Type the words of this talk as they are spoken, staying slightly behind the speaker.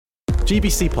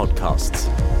GBC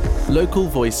Podcasts. Local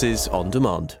voices on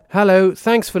demand. Hello,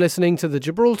 thanks for listening to the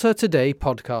Gibraltar Today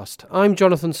podcast. I'm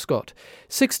Jonathan Scott.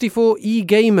 64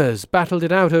 e-gamers battled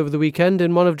it out over the weekend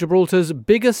in one of Gibraltar's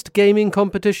biggest gaming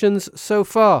competitions so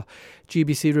far.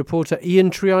 GBC reporter Ian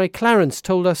Triai-Clarence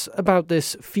told us about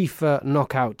this FIFA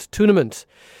knockout tournament.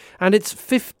 And it's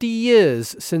 50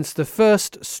 years since the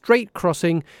first straight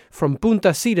crossing from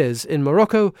Punta Sides in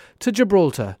Morocco to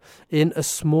Gibraltar in a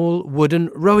small wooden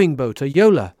rowing boat, a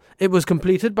yola. It was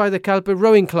completed by the Calpe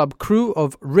Rowing Club crew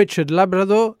of Richard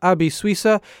Labrador, Abi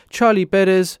Suissa, Charlie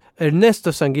Perez, Ernesto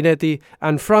Sanguinetti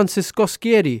and Francis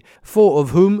Coschieri, four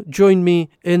of whom joined me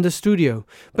in the studio.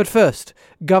 But first,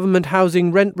 government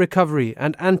housing rent recovery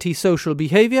and anti-social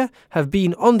behaviour have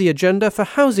been on the agenda for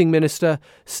Housing Minister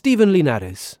Stephen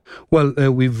Linares. Well,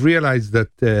 we've realised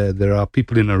that there are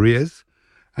people in arrears,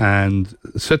 and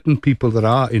certain people that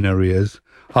are in arrears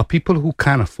are people who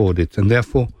can afford it, and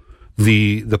therefore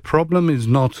the problem is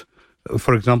not,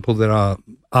 for example, there are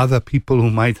other people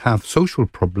who might have social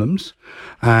problems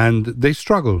and they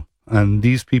struggle. And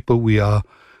these people, we are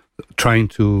trying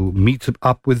to meet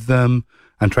up with them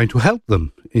and trying to help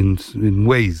them in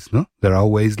ways. No? There are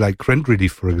ways like rent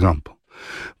relief, for example.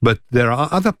 But there are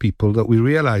other people that we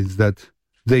realize that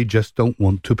they just don't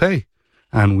want to pay.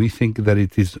 And we think that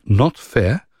it is not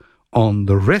fair on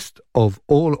the rest of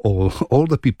all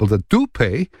the people that do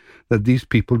pay, that these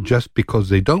people, just because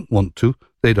they don't want to,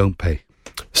 they don't pay.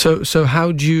 So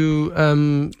how do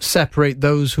you separate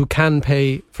those who can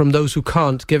pay from those who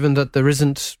can't, given that there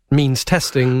isn't means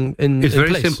testing in It's in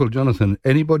very place? simple, Jonathan.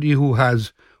 Anybody who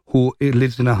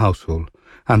lives in a household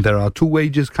and there are two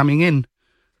wages coming in,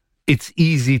 it's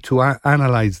easy to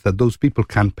analyze that those people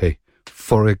can pay.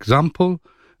 For example,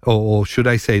 or should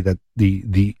I say that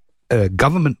the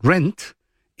government rent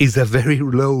is a very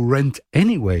low rent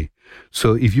anyway.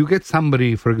 So if you get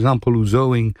somebody, for example, who's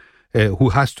owing, who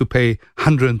has to pay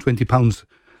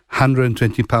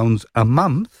 £120 a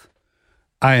month,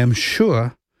 I am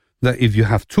sure that if you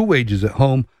have two wages at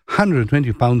home,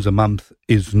 £120 a month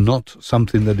is not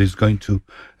something that is going to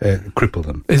cripple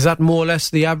them. Is that more or less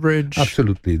the average?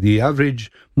 Absolutely. The average,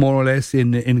 more or less,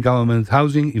 in government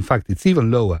housing, in fact, it's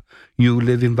even lower. You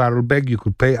live in Varelbeg, you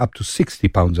could pay up to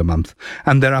 £60 a month.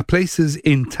 And there are places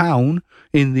in town,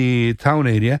 in the town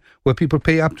area, where people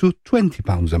pay up to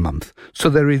 £20 a month. So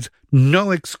there is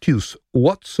no excuse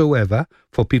whatsoever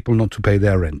for people not to pay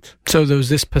their rent. So there was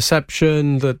this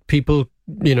perception that people,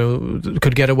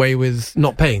 could get away with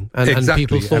not paying. And Exactly.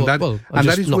 people thought, I'll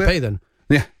just not pay then.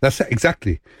 Yeah, that's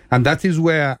exactly. And that is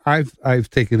where I've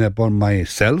taken upon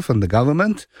myself and the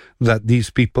government that these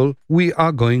people, we're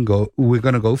going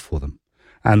to go for them.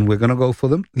 And we're going to go for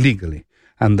them legally.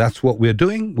 And that's what we're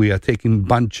doing. We are taking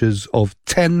bunches of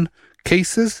 10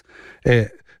 cases,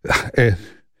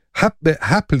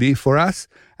 happily for us.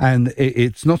 And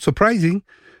it's not surprising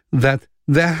that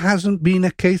there hasn't been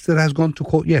a case that has gone to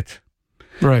court yet.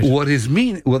 Right. What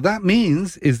that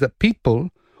means is that people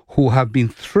who have been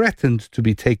threatened to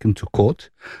be taken to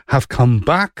court have come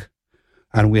back,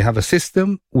 and we have a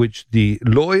system which the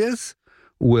lawyers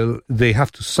they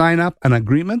have to sign up an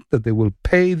agreement that they will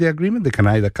pay the agreement. They can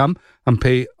either come and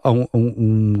pay a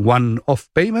one-off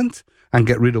payment and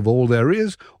get rid of all their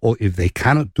arrears, or if they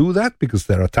cannot do that, because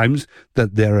there are times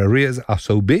that their arrears are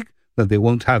so big that they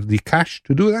won't have the cash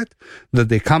to do that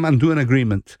they come and do an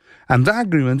agreement. And that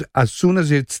agreement, as soon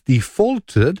as it's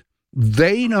defaulted,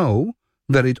 they know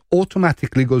that it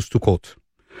automatically goes to court.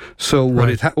 So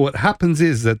what happens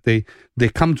is that they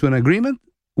come to an agreement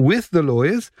with the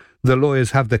lawyers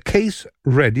have the case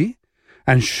ready,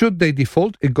 and should they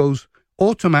default, it goes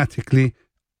automatically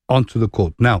onto the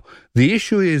court. Now, the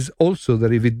issue is also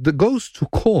that if it goes to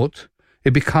court,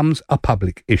 it becomes a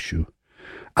public issue.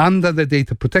 Under the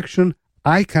data protection,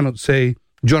 I cannot say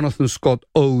Jonathan Scott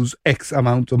owes X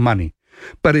amount of money.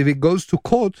 But if it goes to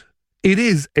court, it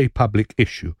is a public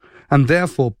issue. And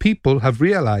therefore, people have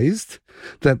realized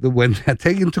that when they're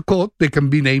taken to court, they can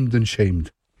be named and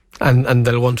shamed. And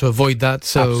they'll want to avoid that.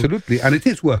 So absolutely. And it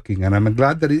is working. And I'm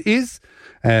glad that it is.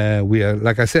 We are,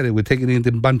 like I said, we're taking it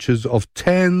in bunches of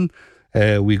 10.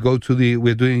 We're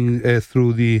doing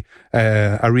through the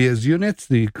arrears unit,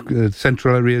 the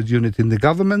central arrears unit in the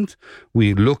government.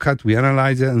 We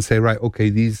analyze it and say, right,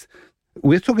 okay,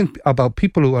 we're talking about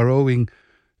people who are owing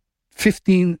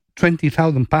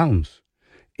 £20,000.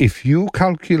 If you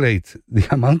calculate the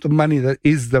amount of money that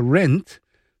is the rent,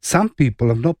 some people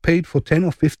have not paid for 10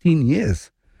 or 15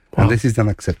 years. Wow. And this is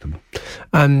unacceptable.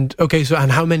 And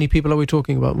how many people are we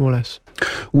talking about, more or less?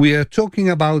 We are talking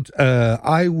about,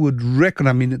 I would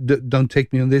reckon, don't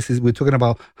take me on this, we're talking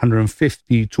about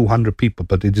 150, 200 people,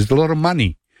 but it is a lot of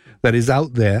money that is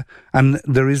out there, and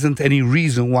there isn't any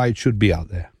reason why it should be out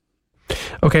there.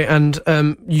 Okay, and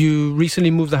you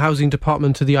recently moved the housing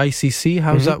department to the ICC.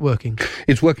 How's that working?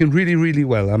 It's working really, really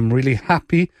well. I'm really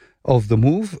happy of the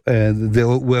move. There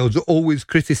was always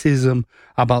criticism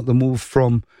about the move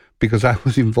because I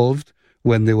was involved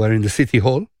when they were in the City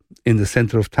Hall in the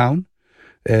centre of town.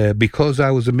 Because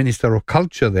I was a Minister of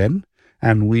Culture then,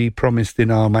 and we promised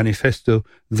in our manifesto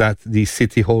that the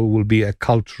City Hall will be a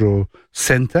cultural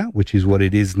centre, which is what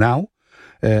it is now.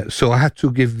 So I had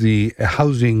to give the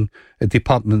housing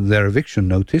department their eviction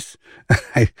notice.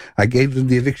 I gave them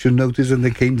the eviction notice, and they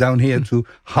came down here to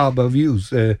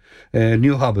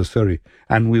New Harbour,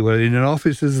 and we were in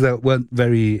offices that weren't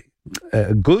very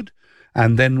good.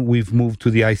 And then we've moved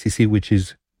to the ICC, which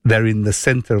is there in the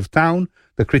centre of town.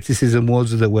 The criticism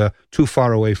was that we're too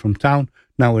far away from town.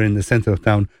 Now we're in the centre of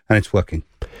town, and it's working.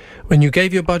 When you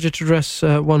gave your budget address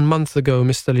 1 month ago,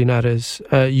 Mr. Linares,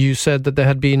 you said that there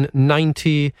had been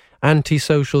 90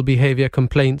 antisocial behaviour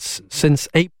complaints since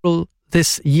April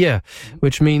this year,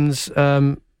 which means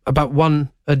about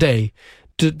one a day.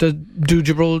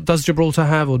 Does Gibraltar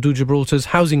have, or do Gibraltar's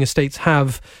housing estates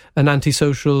have an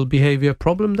antisocial behaviour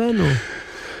problem then?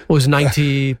 Or is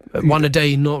 91 a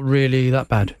day not really that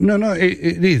bad? No,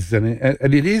 it is. And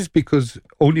it is because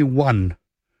only one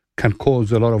can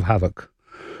cause a lot of havoc.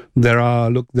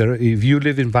 If you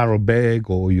live in Barrelbeg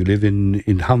or you live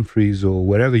in Humphreys or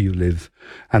wherever you live,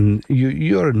 and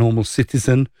you're a normal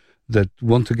citizen that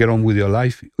want to get on with your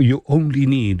life, you only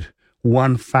need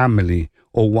one family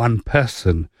or one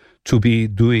person to be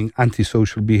doing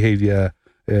antisocial behavior,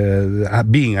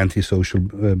 being antisocial,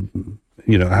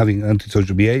 having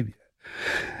antisocial behavior.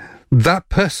 That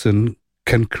person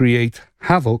can create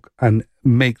havoc and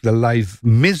make the life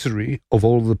misery of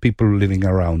all the people living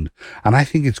around. And I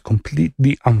think it's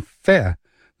completely unfair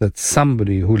that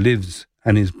somebody who lives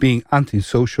and is being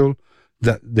antisocial,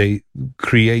 that they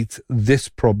create this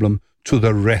problem to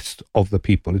the rest of the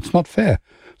people. It's not fair.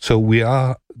 So we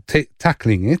are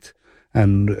tackling it,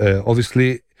 and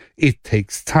obviously it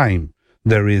takes time.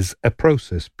 There is a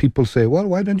process. People say, well,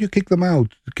 why don't you kick them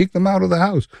out? Kick them out of the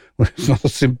house. Well, it's not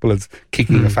as simple as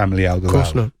kicking a family out of the house.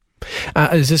 Of course not.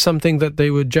 Is this something that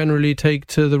they would generally take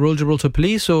to the Royal Gibraltar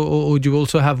Police, or do you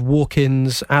also have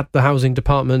walk-ins at the housing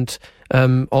department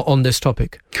on this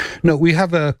topic? No, we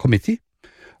have a committee,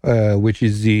 which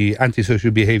is the Antisocial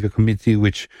Behaviour Committee,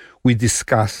 which we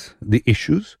discuss the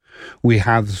issues. We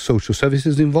have social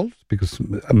services involved because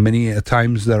many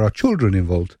times there are children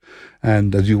involved.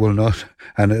 And as you will know,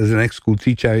 and as an ex-school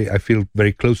teacher, I feel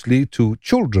very closely to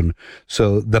children.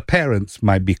 So the parents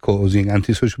might be causing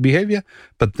antisocial behavior,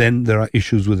 but then there are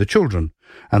issues with the children,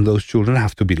 and those children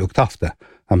have to be looked after.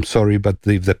 I'm sorry, but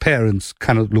if the parents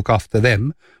cannot look after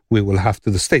them,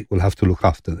 the state will have to look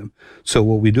after them. So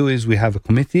what we do is we have a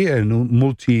committee, a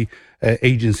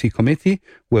multi-agency committee,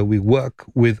 where we work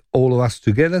with all of us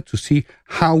together to see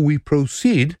how we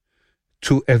proceed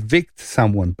to evict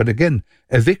someone. But again,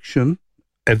 evicting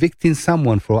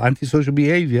someone for antisocial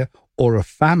behavior or a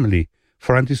family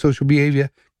for antisocial behavior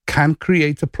can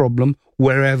create a problem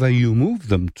wherever you move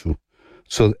them to.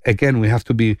 So again, we have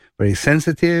to be very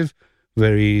sensitive,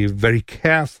 very, very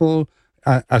careful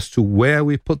as to where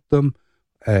we put them,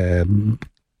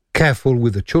 careful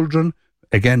with the children.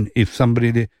 Again, if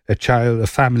a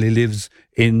family lives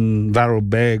in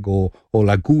Varrelbeg or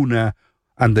Laguna,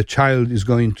 and the child is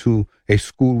going to a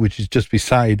school which is just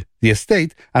beside the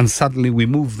estate, and suddenly we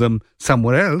move them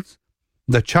somewhere else,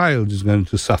 the child is going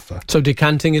to suffer. So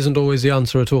decanting isn't always the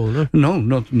answer at all, no? No,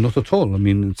 not at all. I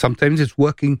mean, sometimes it's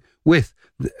working with.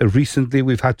 Recently,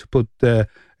 we've had to put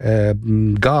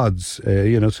guards,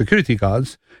 security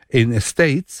guards in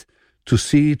estates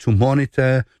to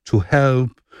monitor, to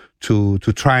help, to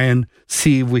try and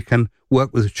see if we can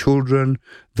work with the children.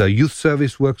 The youth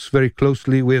service works very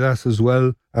closely with us as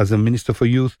well as a Minister for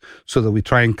Youth, so that we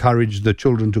try and encourage the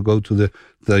children to go to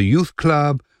the youth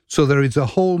club. So there is a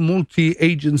whole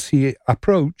multi-agency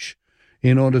approach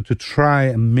in order to try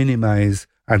and minimize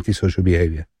antisocial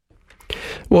behavior.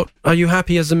 What are you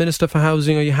happy as the Minister for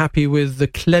Housing? Are you happy with the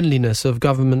cleanliness of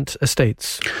government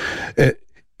estates?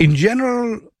 In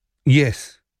general,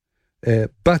 yes.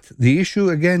 But the issue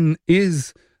again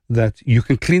is that you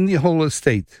can clean the whole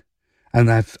estate, and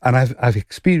I've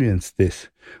experienced this,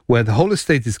 where the whole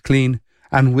estate is clean,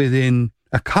 and within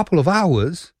a couple of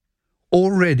hours,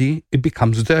 already it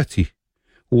becomes dirty.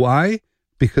 Why?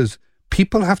 Because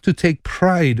people have to take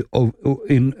pride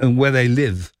in where they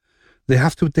live. They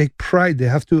have to take pride. They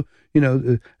have to,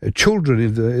 children.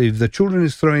 If the children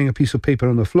is throwing a piece of paper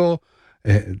on the floor,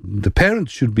 the parent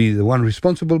should be the one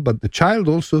responsible, but the child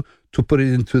also to put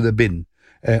it into the bin.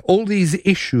 All these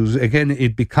issues, again,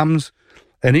 it becomes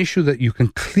an issue that you can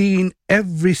clean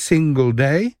every single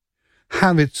day,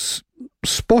 have it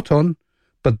spot on,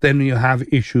 but then you have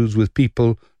issues with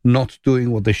people not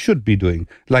doing what they should be doing,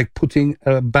 like putting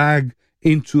a bag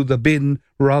into the bin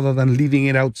rather than leaving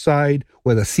it outside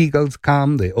where the seagulls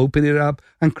come, they open it up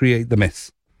and create the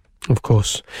mess. Of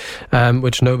course,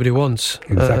 which nobody wants.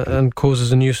 Exactly. And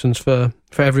causes a nuisance for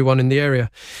everyone in the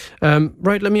area.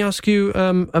 Right, let me ask you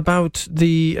about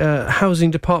the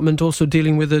Housing Department also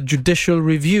dealing with a judicial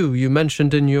review. You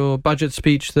mentioned in your budget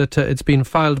speech that it's been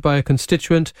filed by a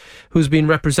constituent who's been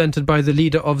represented by the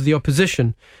leader of the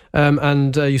opposition.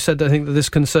 And you said, I think, that this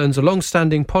concerns a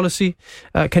long-standing policy.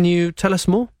 Can you tell us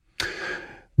more?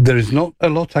 There is not a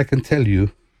lot I can tell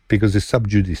you because it's sub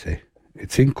judice.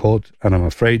 It's in court, and I'm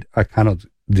afraid I cannot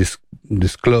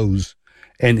disclose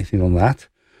anything on that.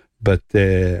 But,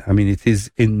 it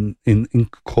is in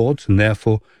court, and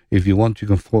therefore, if you want, you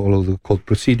can follow the court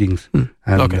proceedings. And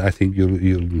okay. I think you'll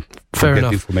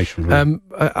get information from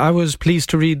it. I was pleased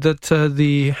to read that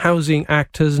the Housing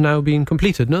Act has now been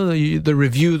completed. No, the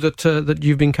review that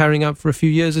you've been carrying out for a few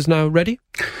years is now ready?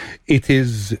 It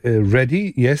is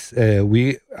ready, yes.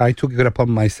 I took it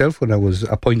upon myself when I was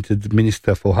appointed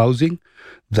Minister for Housing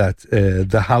that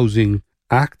the Housing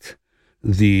Act,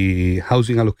 the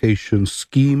Housing Allocation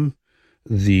Scheme,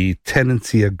 the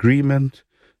Tenancy Agreement,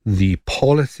 the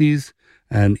policies,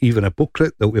 and even a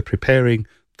booklet that we're preparing,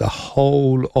 the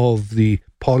whole of the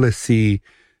policy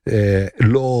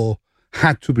law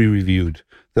had to be reviewed.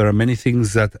 There are many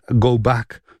things that go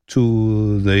back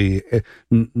to the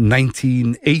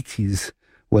 1980s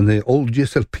when the old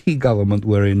GSLP government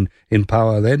were in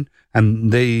power then,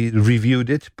 and they reviewed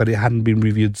it, but it hadn't been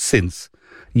reviewed since.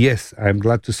 Yes, I'm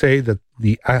glad to say that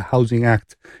the Housing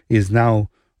Act is now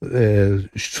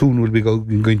soon will be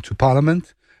going to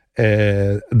Parliament.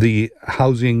 The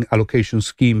Housing Allocation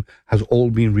Scheme has all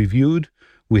been reviewed.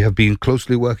 We have been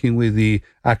closely working with the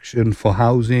Action for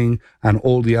Housing and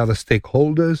all the other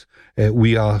stakeholders.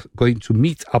 We are going to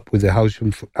meet up with the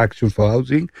Action for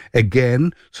Housing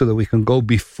again so that we can go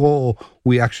before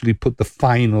we actually put the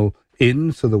final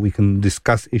in so that we can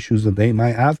discuss issues that they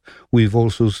might have. We've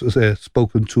also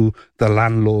spoken to the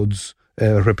landlords,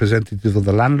 representative of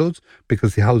the landlords,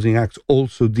 because the Housing Act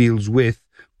also deals with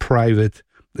private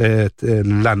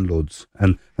landlords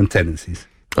and tenancies.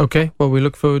 Okay, well, we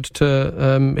look forward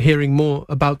to hearing more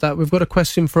about that. We've got a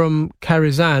question from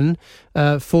Carizan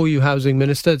for you, Housing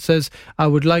Minister. It says, I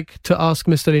would like to ask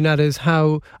Mr. Linares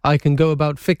how I can go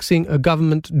about fixing a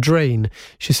government drain.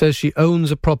 She says she owns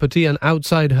a property and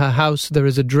outside her house there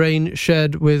is a drain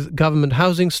shared with government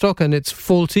housing stock and it's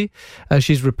faulty.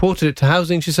 She's reported it to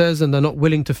Housing, she says, and they're not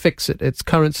willing to fix it. Its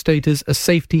current state is a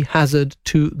safety hazard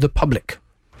to the public.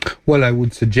 Well, I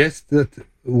would suggest that...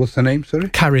 What's the name, sorry?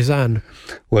 Carizan.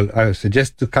 Well, I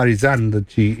suggest to Carizan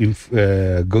that she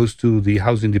goes to the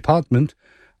Housing Department.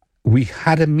 We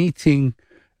had a meeting,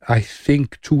 I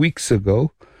think, 2 weeks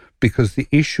ago, because the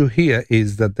issue here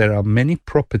is that there are many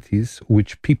properties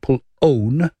which people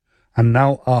own and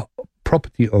now are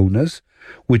property owners,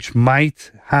 which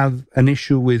might have an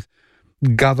issue with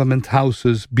government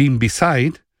houses being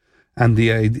beside. And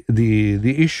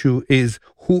the issue is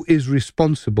who is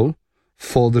responsible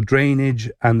for the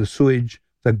drainage and the sewage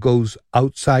that goes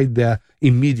outside their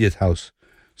immediate house.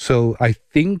 So I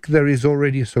think there is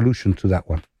already a solution to that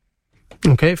one.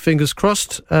 Okay, fingers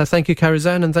crossed. Thank you,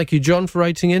 Carizan, and thank you, John, for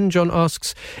writing in. John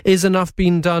asks, is enough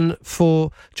being done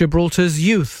for Gibraltar's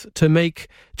youth to make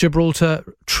Gibraltar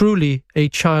truly a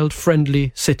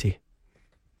child-friendly city?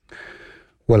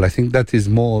 Well, I think that is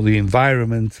more the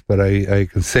environment, but I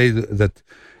can say that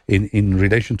in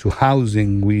relation to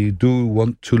housing, we do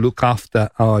want to look after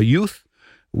our youth.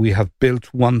 We have built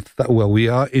we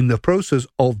are in the process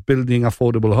of building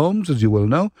affordable homes, as you well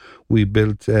know. We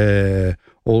built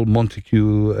all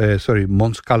Monscalpe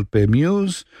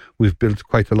Mews. We've built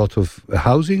quite a lot of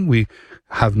housing. We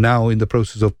have now in the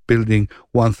process of building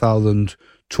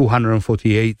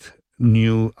 1,248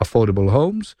 new affordable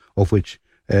homes, of which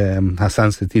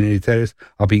Hassan Cetinari Terrace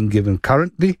are being given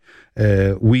currently.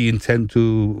 We intend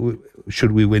to,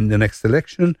 should we win the next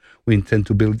election, we intend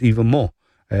to build even more.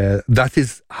 That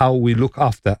is how we look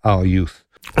after our youth.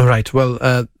 All right, well,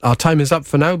 our time is up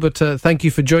for now, but thank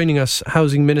you for joining us,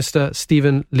 Housing Minister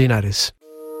Stephen Linares.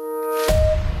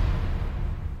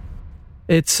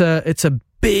 It's a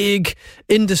big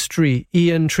industry,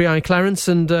 Ian Triai-Clarence,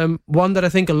 and one that I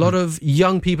think a lot of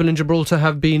young people in Gibraltar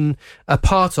have been a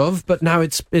part of, but now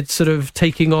it's sort of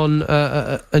taking on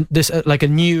this like a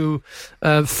new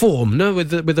form, no, with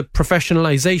the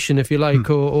professionalization, if you like,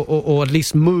 or at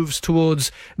least moves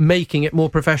towards making it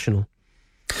more professional.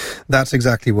 That's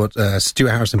exactly what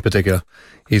Stuart Harris in particular,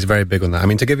 he's very big on that. I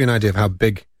mean, to give you an idea of how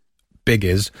big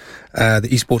is, the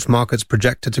esports market's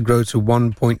projected to grow to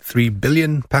 £1.3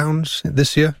 billion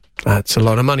this year. That's a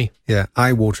lot of money. Yeah,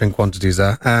 eye-watering quantities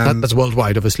there. That's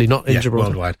worldwide, obviously, not in Gibraltar.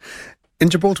 Worldwide. In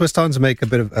Gibraltar, we're starting to make a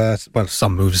bit of,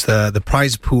 some moves. The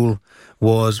prize pool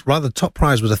the top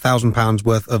prize was £1,000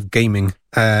 worth of gaming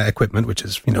equipment, which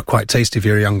is, quite tasty if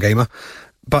you're a young gamer.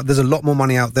 But there's a lot more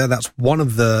money out there. That's one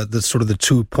of the sort of the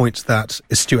 2 points that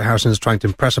Stuart Harrison is trying to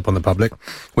impress upon the public,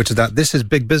 which is that this is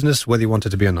big business, whether you want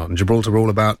it to be or not. In Gibraltar, we're all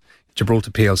about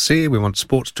Gibraltar PLC. We want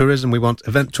sports tourism. We want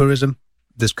event tourism.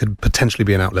 This could potentially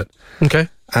be an outlet. Okay.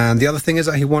 And the other thing is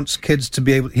that he wants kids to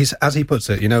be able, as he puts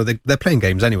it, they're playing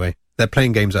games anyway. They're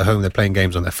playing games at home, they're playing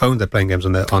games on their phone, they're playing games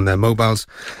on their mobiles,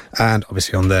 and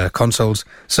obviously on their consoles.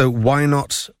 So why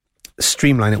not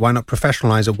streamline it? Why not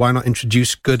professionalize it? Why not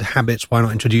introduce good habits? Why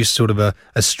not introduce sort of a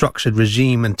structured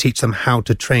regime and teach them how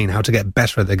to train, how to get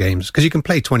better at their games? Because you can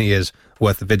play 20 years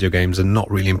worth of video games and not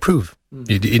really improve.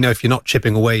 If you're not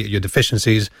chipping away at your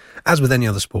deficiencies, as with any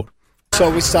other sport. So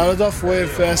we started off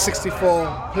with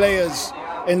 64 players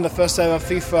in the first ever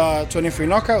FIFA 23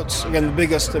 knockouts. Again, the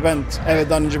biggest event ever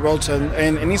done in Gibraltar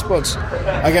in esports.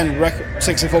 Again,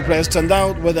 64 players turned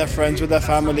out with their friends, with their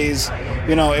families.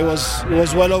 It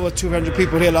was well over 200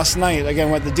 people here last night. Again,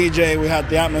 with the DJ, we had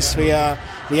the atmosphere,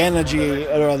 the energy.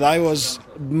 That was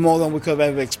more than we could have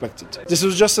ever expected. This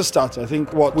was just a start. I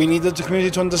think what we needed the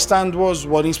community to understand was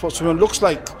what esports tournament looks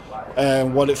like.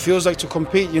 What it feels like to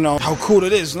compete, how cool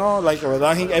it is, no? I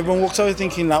think everyone walks out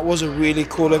thinking that was a really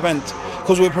cool event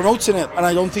because we're promoting it, and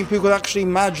I don't think people could actually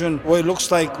imagine what it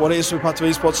looks like, what it is to be part of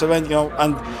an esports event,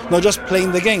 and not just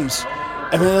playing the games.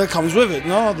 Everything that comes with it,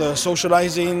 the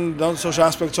socializing, the social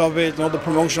aspect of it, the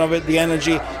promotion of it, the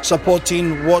energy,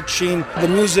 supporting, watching, the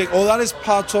music, all that is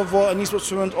part of what an esports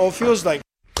tournament all feels like.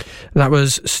 That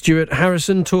was Stuart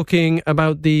Harrison talking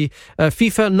about the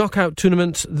FIFA knockout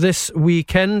tournament this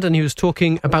weekend, and he was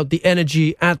talking about the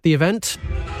energy at the event.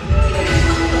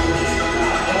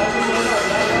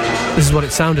 This is what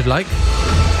it sounded like.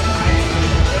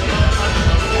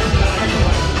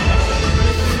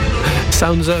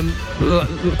 Sounds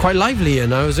quite lively,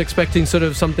 and I was expecting sort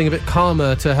of something a bit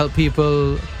calmer to help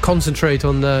people concentrate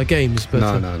on the games.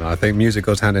 But No. I think music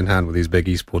goes hand in hand with these big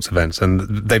esports events, and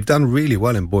they've done really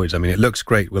well in Boyd's. I mean, it looks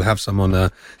great. We'll have some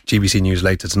on GBC News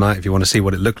later tonight if you want to see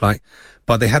what it looked like.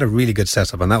 But they had a really good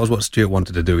setup, and that was what Stuart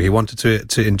wanted to do. He wanted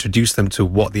to introduce them to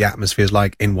what the atmosphere is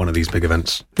like in one of these big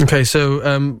events. Okay, so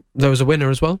there was a winner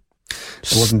as well.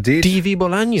 It was indeed Stevie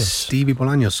Bolaños. Stevie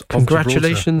Bolaños.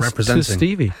 Congratulations to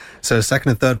Stevie. So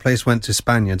second and third place went to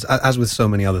Spaniards, as with so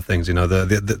many other things.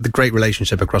 The great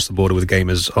relationship across the border with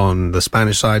gamers on the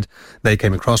Spanish side. They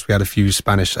came across. We had a few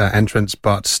Spanish entrants,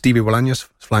 but Stevie Bolaños,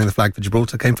 flying the flag for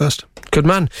Gibraltar, came first. Good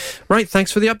man. Right,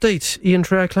 thanks for the update, Ian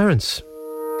Treyer-Clarence.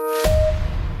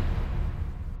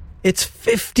 It's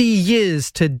 50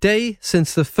 years today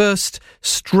since the first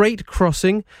straight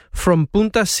crossing from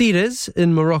Punta Cires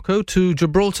in Morocco to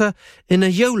Gibraltar in a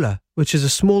yola, which is a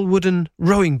small wooden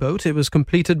rowing boat. It was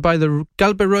completed by the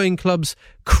Galbe Rowing Club's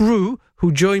crew,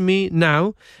 who join me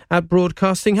now at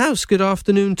Broadcasting House. Good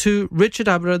afternoon to Richard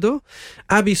Abrado,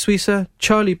 Abby Suissa,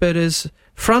 Charlie Perez,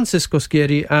 Francisco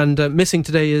Schieri, and missing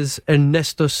today is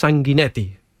Ernesto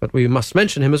Sanguinetti. But we must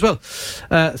mention him as well.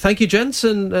 Thank you, gents,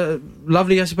 and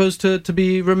lovely, I suppose, to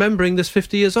be remembering this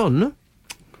 50 years on, no?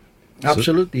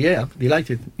 Absolutely, yeah.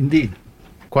 Delighted, indeed.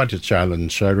 Quite a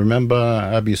challenge. I remember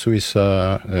Abby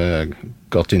Suissa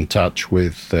got in touch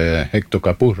with Hector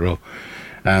Capurro,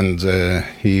 and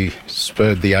he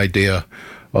spurred the idea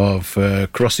of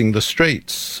crossing the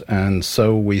straits. And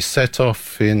so we set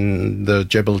off in the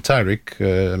Jebel Tariq,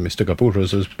 Mr.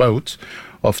 Capurro's boat,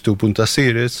 off to Punta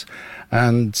Cires.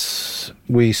 And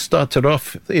we started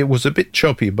off, it was a bit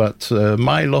choppy, but a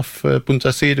mile off Punta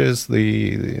Cires,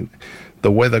 the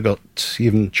weather got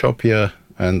even choppier,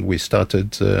 and we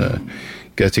started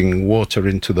getting water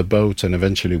into the boat, and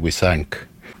eventually we sank.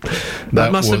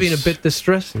 That must have been a bit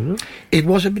distressing, no? It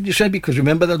was a bit distressing because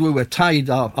remember that we were tied,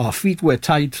 our feet were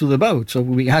tied to the boat, so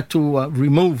we had to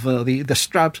remove the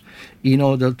straps in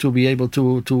order to be able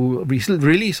to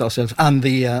release ourselves, and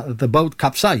the boat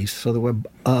capsized, so there were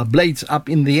blades up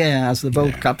in the air as the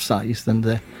boat capsized,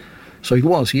 and so it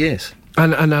was, yes.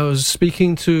 And I was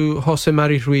speaking to Jose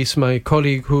Mari Ruiz, my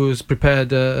colleague, who has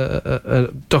prepared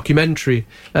a documentary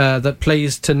that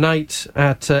plays tonight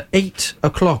at 8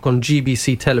 o'clock on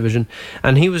GBC television,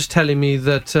 and he was telling me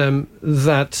that the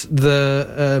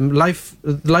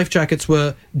life jackets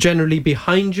were generally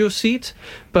behind your seat,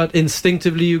 but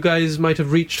instinctively you guys might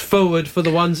have reached forward for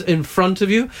the ones in front of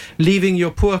you, leaving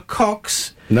your poor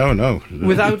cocks No.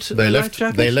 Without they a left. life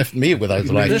jacket? They left me without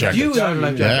a life left jacket. you without a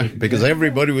life Yeah, jacket? because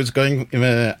everybody was going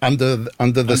under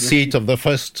the seat of the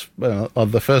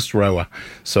first rower.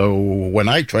 So when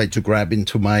I tried to grab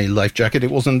into my life jacket,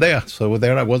 it wasn't there. So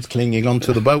there I was clinging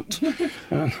onto the boat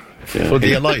for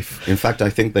dear life. In fact, I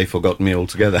think they forgot me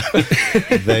altogether.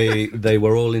 They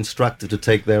were all instructed to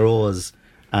take their oars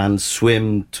and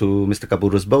swim to Mr.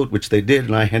 Capurro's boat, which they did,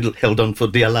 and I held on for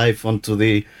dear life onto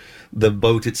the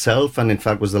boat itself, and in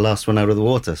fact was the last one out of the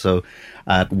water. So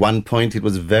at one point it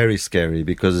was very scary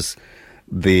because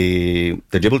the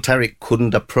Gibraltaric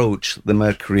couldn't approach the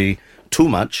Mercury too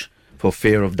much for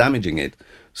fear of damaging it.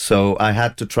 So I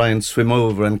had to try and swim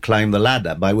over and climb the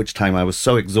ladder, by which time I was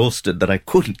so exhausted that I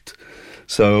couldn't.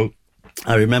 So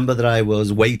I remember that I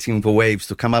was waiting for waves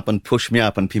to come up and push me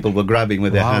up, and people were grabbing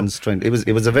with their hands. It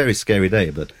was a very scary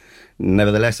day, but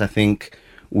nevertheless, I think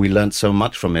we learned so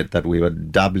much from it that we were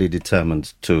doubly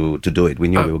determined to do it. We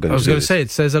knew we were going to do it. I was going to say,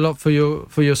 it says a lot for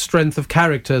your strength of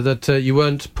character that you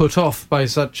weren't put off by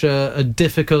such a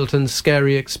difficult and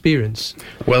scary experience.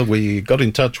 Well, we got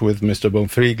in touch with Mr.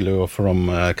 Bonfriglio from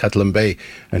Catalan Bay,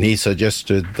 and he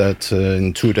suggested that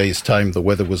in 2 days' time the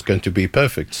weather was going to be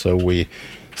perfect. So we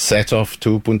set off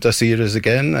to Punta Ceres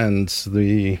again, and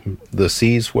the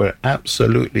seas were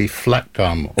absolutely flat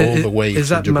calm all the way. Is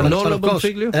that Gibraltar. Manolo But of course,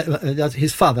 Bonfiglio? that's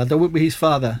his father. That would be his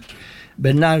father,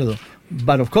 Bernardo.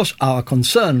 But of course, our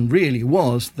concern really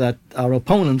was that our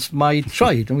opponents might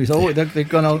try it, and we thought, they're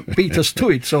going to beat us to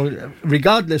it. So,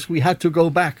 regardless, we had to go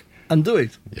back and do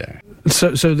it. Yeah.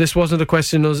 So this wasn't a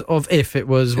question of if. It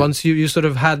was once you sort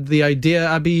of had the idea,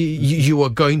 Abby, you were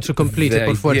going to complete it.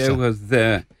 The idea was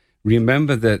there.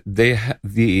 Remember that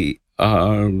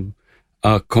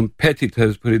our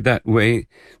competitors, put it that way,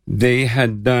 they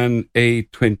had done a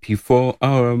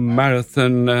 24-hour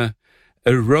marathon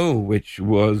a row, which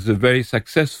was very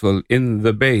successful in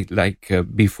the bay,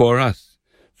 before us.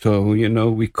 So,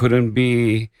 we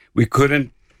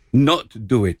couldn't not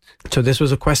do it. So this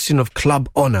was a question of club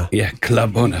honor. Yeah,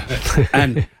 club honor.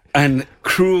 and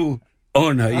crew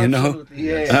honor, Absolutely,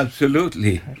 yes.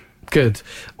 Absolutely. Good.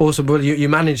 Also, well, you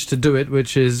managed to do it,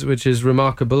 which is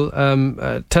remarkable.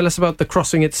 Tell us about the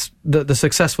crossing. The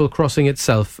successful crossing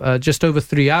itself. Just over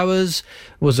 3 hours.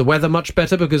 Was the weather much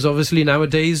better? Because obviously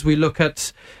nowadays we look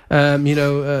at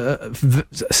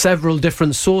several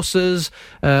different sources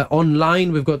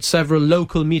online. We've got several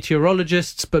local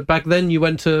meteorologists, but back then you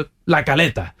went to La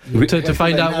Caleta to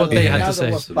find out what they had to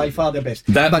say. Was by far the best.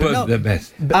 That was the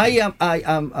best. But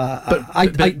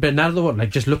Bernardo, what? Like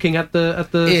just looking at the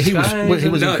he sky? was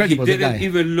incredible. He The guy. didn't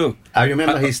even look. I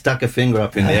remember he stuck a finger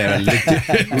up in the air and licked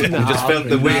it. We just felt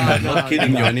the wind. I'm not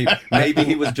kidding you. And maybe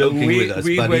he was joking with us,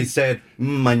 but he said,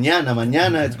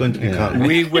 mañana it's going to be calm.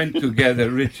 We went together,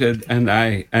 Richard and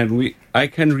I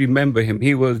can remember him.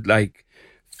 He was like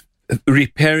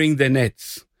repairing the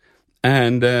nets.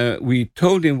 And we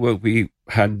told him what we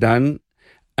had done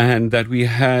and that we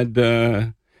had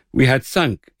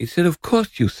sunk. He said, of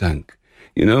course you sunk.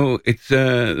 It's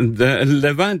the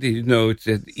Levante, it's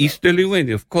an easterly wind.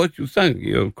 Of course you sunk.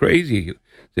 You're crazy. He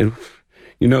said,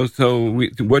 so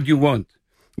what do you want?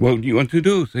 What do you want to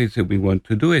do? So he said, we want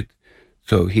to do it.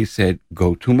 So he said,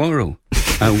 go tomorrow.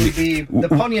 And the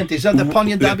Ponient, is that the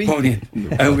Ponient, Abby?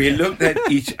 And we looked at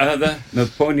each other. No,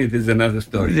 Ponient is another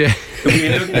story. Yeah. We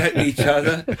looked at each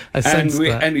other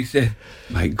and we said,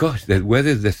 my gosh, that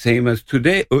weather's the same as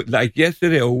today, or like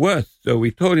yesterday or worse. So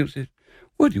we told him, said,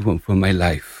 what do you want from my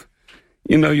life?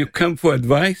 You come for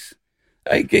advice.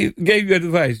 I gave you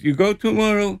advice. You go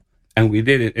tomorrow. And we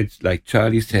did it. It's like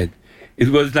Charlie said. It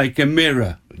was like a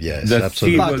mirror. Yes, the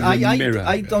absolutely. sea was a mirror.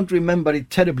 I don't remember it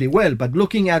terribly well, but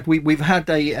looking at, we've had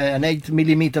an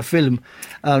 8mm film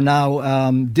now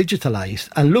digitalized,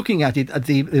 and looking at it at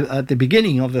the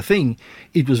beginning of the thing,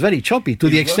 it was very choppy, to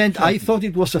the extent I thought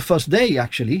it was the first day,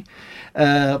 actually,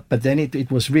 but then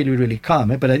it was really, really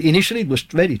calm. But initially it was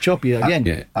very choppy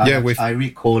again. I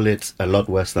recall it a lot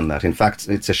worse than that. In fact,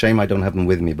 it's a shame I don't have them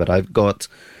with me, but I've got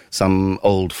some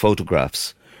old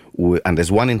photographs. And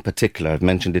there's one in particular, I've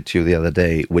mentioned it to you the other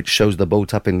day, which shows the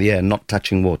boat up in the air, not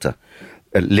touching water.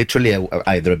 Literally,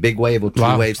 either a big wave or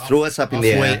two waves threw us up in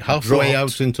the air. Halfway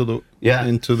out into the... Yeah.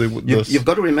 You've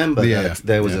got to remember that air.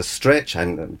 There was a stretch,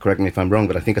 and correct me if I'm wrong,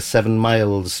 but I think a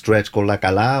 7-mile stretch called La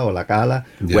Cala or La Cala,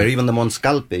 where even the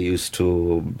Monscalpe used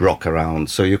to rock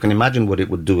around. So you can imagine what it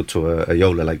would do to a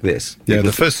yola like this. Yeah,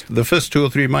 the first 2 or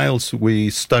 3 miles we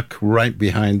stuck right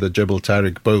behind the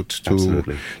Gibraltaric boat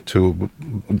to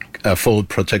afford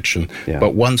protection. Yeah.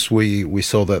 But once we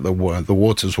saw that the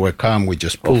waters were calm, we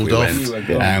just pulled off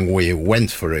and we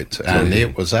went for it. And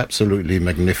it was absolutely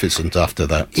magnificent after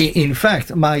that. In In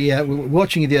fact, my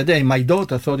watching it the other day, my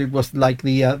daughter thought it was like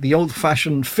the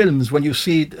old-fashioned films when you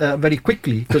see it very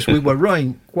quickly, because we were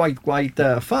rowing quite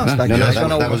fast. No,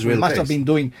 that was real we must pace. have been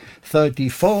doing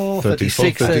 34,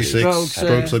 36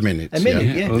 strokes a minute. A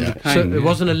minute, yeah. All the time, So it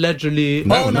wasn't allegedly.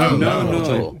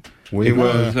 No.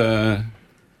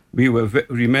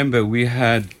 Remember, we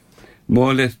had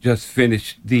more or less just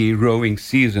finished the rowing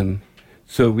season,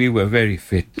 so we were very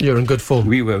fit. You're in good form.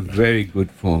 We were very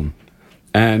good form,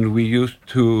 and we used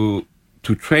to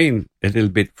train a little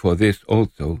bit for this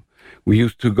also. We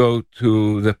used to go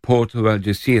to the port of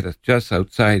Algeciras, just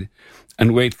outside,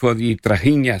 and wait for the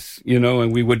trajinas,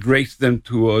 and we would race them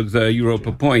towards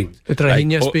Europa Point. The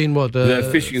trajinas being what?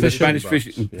 The Spanish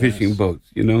fishing boats,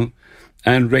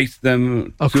 and race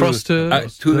them across to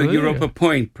the Europa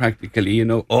Point, practically,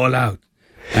 all out.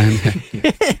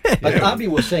 But Abi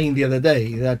was saying the other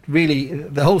day that really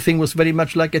the whole thing was very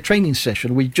much like a training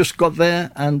session. We just got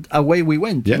there and away we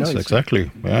went. Yes,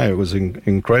 exactly. Yeah, it was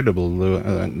incredible.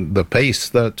 The pace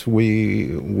that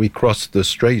we crossed the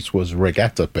straits was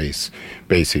regatta pace,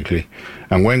 basically.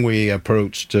 And when we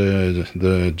approached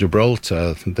the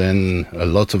Gibraltar, then a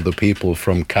lot of the people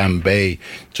from Cam Bay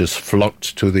just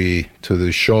flocked to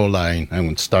the shoreline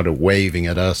and started waving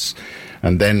at us.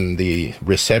 And then the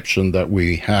reception that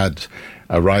we had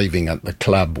arriving at the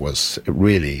club was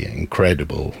really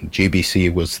incredible.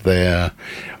 GBC was there,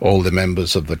 all the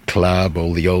members of the club,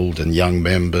 all the old and young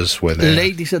members were there.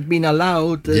 Ladies had been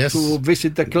allowed to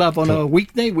visit the club on a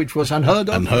weekday, which was unheard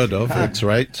of. That's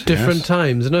right. Different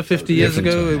times, 50 years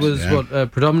ago, it was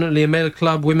predominantly a male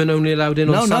club, women only allowed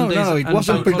in on Sundays. No, it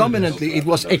wasn't predominantly, it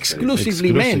was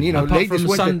exclusively men. Apart ladies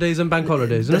from Sundays and bank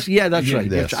holidays, that's right.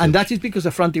 Yes. And that is because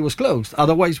the frontier was closed.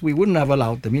 Otherwise, we wouldn't have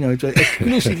allowed them. It was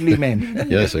exclusively men.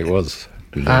 Yes, it was.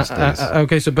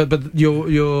 Okay, so but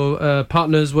your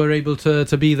partners were able to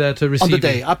be there to receive on the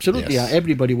day, absolutely. Yes.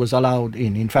 Everybody was allowed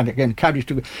in. In fact, again, carriage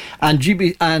to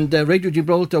and Radio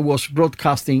Gibraltar was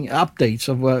broadcasting updates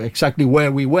of exactly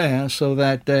where we were, so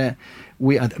that the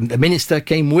minister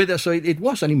came with us. So it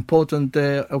was an important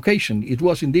occasion. It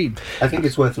was indeed. I think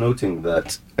it's worth noting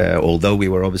that although we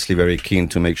were obviously very keen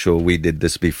to make sure we did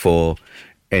this before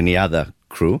any other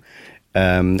crew,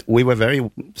 we were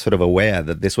very sort of aware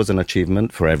that this was an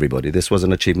achievement for everybody. This was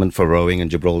an achievement for rowing in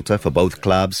Gibraltar, for both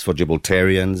clubs, for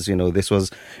Gibraltarians. This was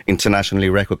internationally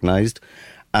recognized.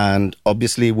 And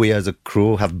obviously we as a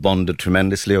crew have bonded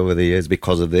tremendously over the years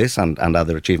because of this and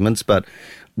other achievements. But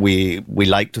we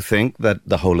like to think that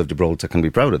the whole of Gibraltar can be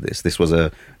proud of this. This was a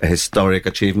historic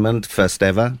achievement, first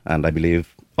ever, and I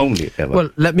believe only ever. Well,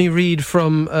 let me read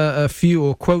from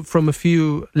quote from a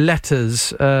few letters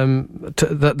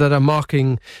that are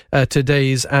marking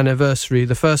today's anniversary.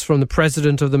 The first from the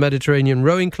president of the Mediterranean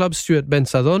Rowing Club, Stuart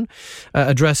Bensadon,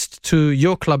 addressed to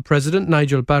your club president,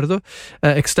 Nigel Pardo,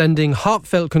 extending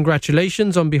heartfelt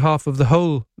congratulations on behalf of the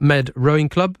whole Med Rowing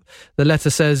Club. The letter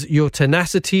says, your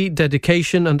tenacity,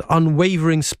 dedication and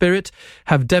unwavering spirit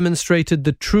have demonstrated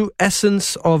the true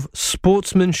essence of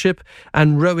sportsmanship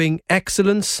and rowing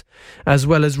excellence, as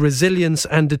well as resilience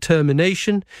and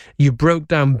determination. You broke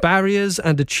down barriers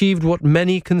and achieved what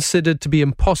many considered to be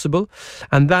impossible,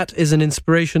 and that is an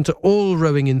inspiration to all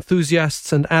rowing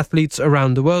enthusiasts and athletes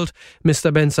around the world.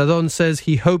 Mr. Bensadon says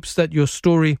he hopes that your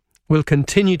story will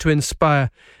continue to inspire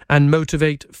and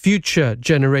motivate future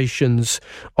generations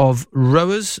of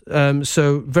rowers.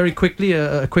 So very quickly,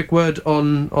 a quick word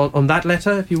on that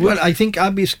letter, if you would. Well, I think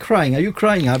Abby's crying. Are you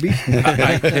crying, Abby?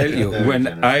 I tell you,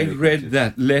 when I read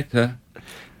that letter,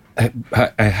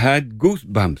 I had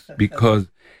goosebumps because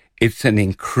it's an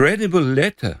incredible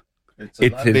letter. It's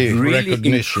a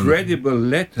really incredible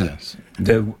letter. Yes.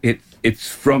 It's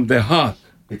from the heart.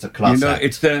 It's a class act.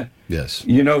 It's Yes.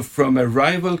 From a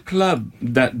rival club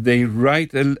that they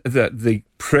write, that the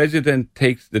president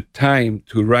takes the time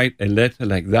to write a letter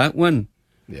like that one.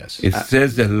 Yes. It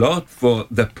says a lot for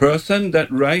the person that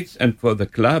writes and for the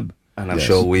club. And I'm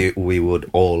sure we would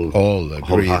all agree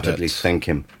wholeheartedly thank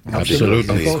him.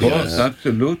 Absolutely. Of course,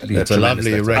 absolutely. It's a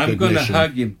lovely recognition. I'm going to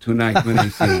hug him tonight when I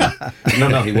see him.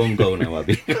 No, he won't go now,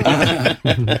 Abby.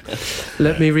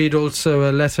 Let me read also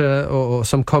a letter or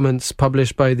some comments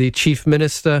published by the Chief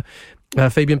Minister.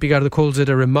 Fabian Picardo calls it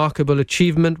a remarkable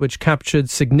achievement which captured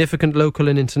significant local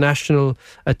and international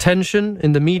attention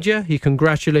in the media. He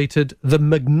congratulated the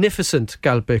magnificent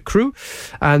Galpe crew.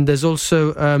 And there's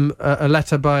also a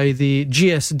letter by the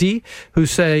GSD who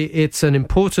say was an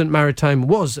important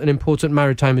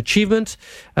maritime achievement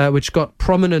which got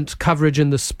prominent coverage in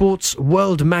the Sports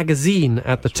World magazine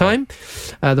at the time.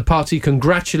 The party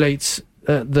congratulates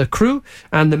the crew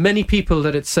and the many people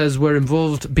that it says were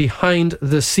involved behind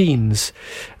the scenes.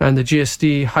 And the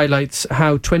GSD highlights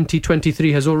how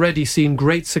 2023 has already seen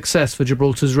great success for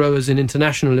Gibraltar's rowers in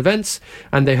international events,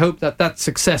 and they hope that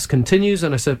success continues.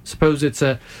 And I suppose it's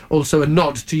also a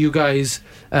nod to you guys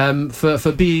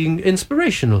for being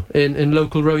inspirational in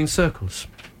local rowing circles.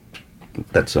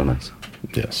 That's so nice.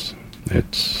 Yes,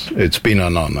 it's been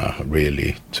an honor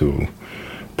really to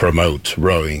promote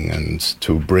rowing and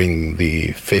to bring the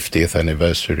 50th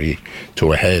anniversary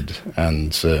to a head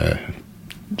and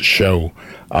show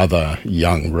other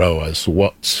young rowers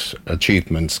what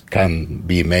achievements can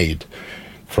be made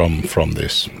from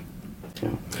this.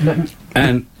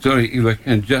 And sorry, if I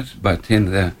can just butt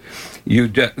in there.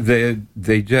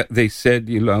 They said,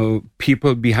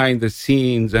 people behind the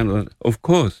scenes, and of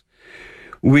course,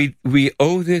 we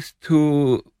owe this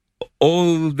to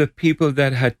all the people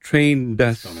that had trained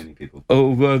us So many people.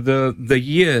 over the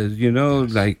years,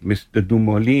 like Mr.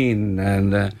 Dumoulin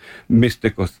and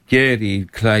Mr.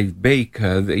 Coschieri, Clive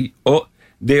Baker.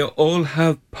 They all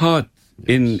have part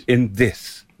in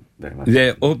this. Very much.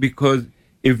 They're all, because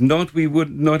if not, we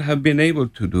would not have been able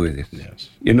to do this. Yes.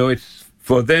 It's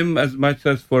for them as much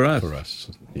as for us. For us,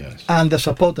 yes. And the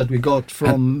support that we got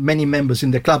from many members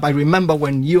in the club. I remember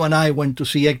when you and I went to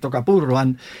see Hector Capurro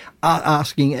and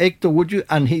asking Hector, would you?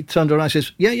 And he turned around and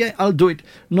says, yeah, I'll do it.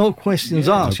 No questions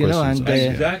asked, no questions asked.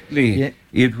 Exactly. Yeah.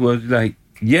 It was like,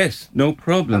 yes, no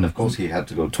problem. And of course, he had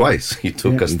to go twice. He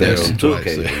took us there Yes, on two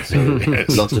twice, occasions. yeah.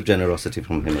 So lots of generosity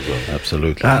from him as well.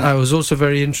 Absolutely. I was also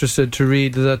very interested to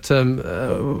read that,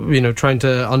 trying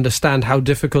to understand how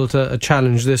difficult a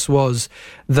challenge this was,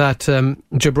 that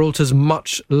Gibraltar's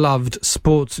much-loved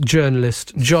sports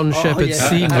journalist, John Shepherd yeah.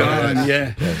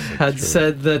 Sr. had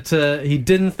said that he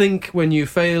didn't think when you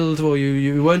failed or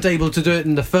you weren't able to do it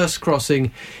in the first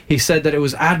crossing, he said that it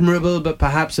was admirable but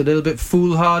perhaps a little bit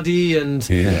foolhardy,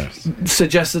 and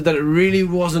suggested that it really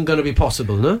wasn't going to be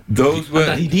possible, no? Those were... And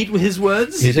that he'd eat with his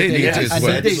words? He did eat And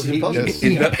his he words.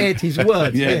 did. He ate his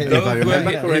words. Yeah, If I those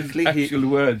remember were correctly, his actual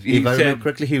words. If I remember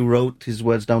correctly, he wrote his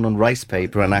words down on rice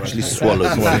paper and actually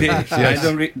swallowed one.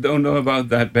 I don't know about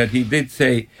that, but he did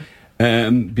say,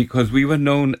 because we were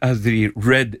known as the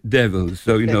Red Devils,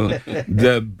 so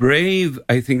the brave,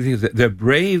 I think the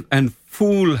brave and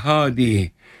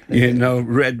foolhardy,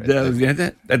 Red Devils,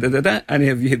 and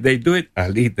if they do it,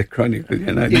 I'll eat the Chronicle.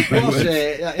 It was,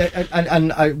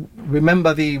 and I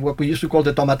remember what we used to call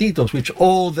the tomatitos, which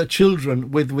all the children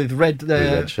with red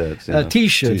shirts,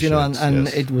 t-shirts, and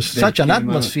yes. it was such an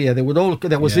atmosphere. They would all.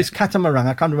 There was this catamaran,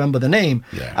 I can't remember the name,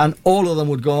 and all of them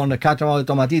would go on the catamaran,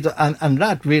 tomatito, and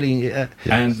that really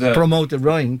promoted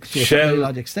rowing to a very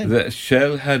large extent. The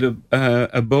Shell had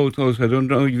a boat also. I don't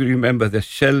know if you remember the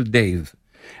Shell Dave.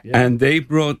 And they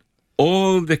brought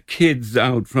all the kids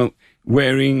out from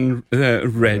wearing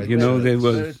red. They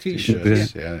were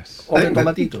t-shirts. Yes. All the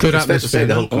tomatitos. Good It's fair to say atmosphere.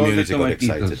 the whole All the community got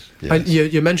tomatitos. excited. And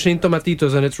you're mentioning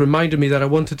tomatitos, and it's reminded me that I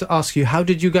wanted to ask you, how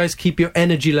did you guys keep your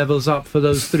energy levels up for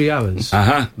those 3 hours?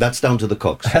 That's down to the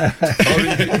cooks.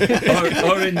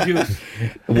 Orange juice.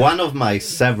 One of my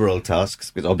several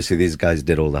tasks, because obviously these guys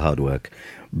did all the hard work,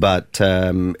 but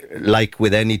like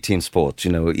with any team sport,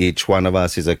 each one of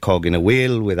us is a cog in a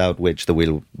wheel without which the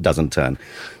wheel doesn't turn.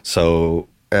 So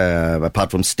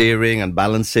apart from steering and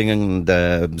balancing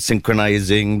and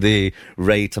synchronizing the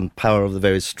rate and power of the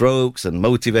various strokes and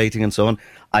motivating and so on,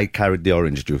 I carried the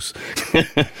orange juice.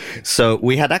 So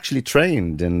we had actually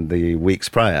trained in the weeks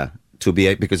prior to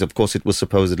be, because of course it was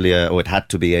supposedly, or it had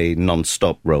to be a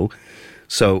non-stop row.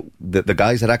 So the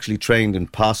guys had actually trained in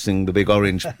passing the big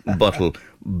orange bottle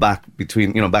back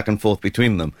and forth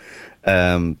between them.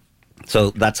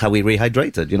 So that's how we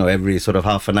rehydrated. Every sort of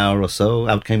half an hour or so,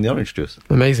 out came the orange juice.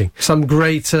 Amazing. Some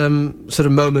great sort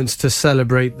of moments to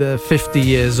celebrate the 50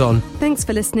 years on. Thanks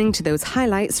for listening to those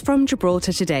highlights from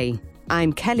Gibraltar Today.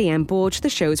 I'm Kelly Ann Borge, the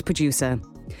show's producer.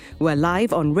 We're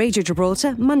live on Radio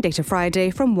Gibraltar Monday to Friday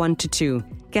from 1 to 2,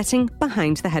 getting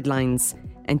behind the headlines.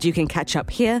 And you can catch up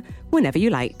here whenever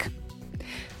you like.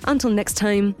 Until next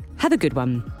time, have a good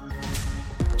one.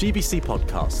 GBC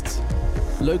Podcasts.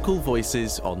 Local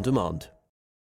voices on demand.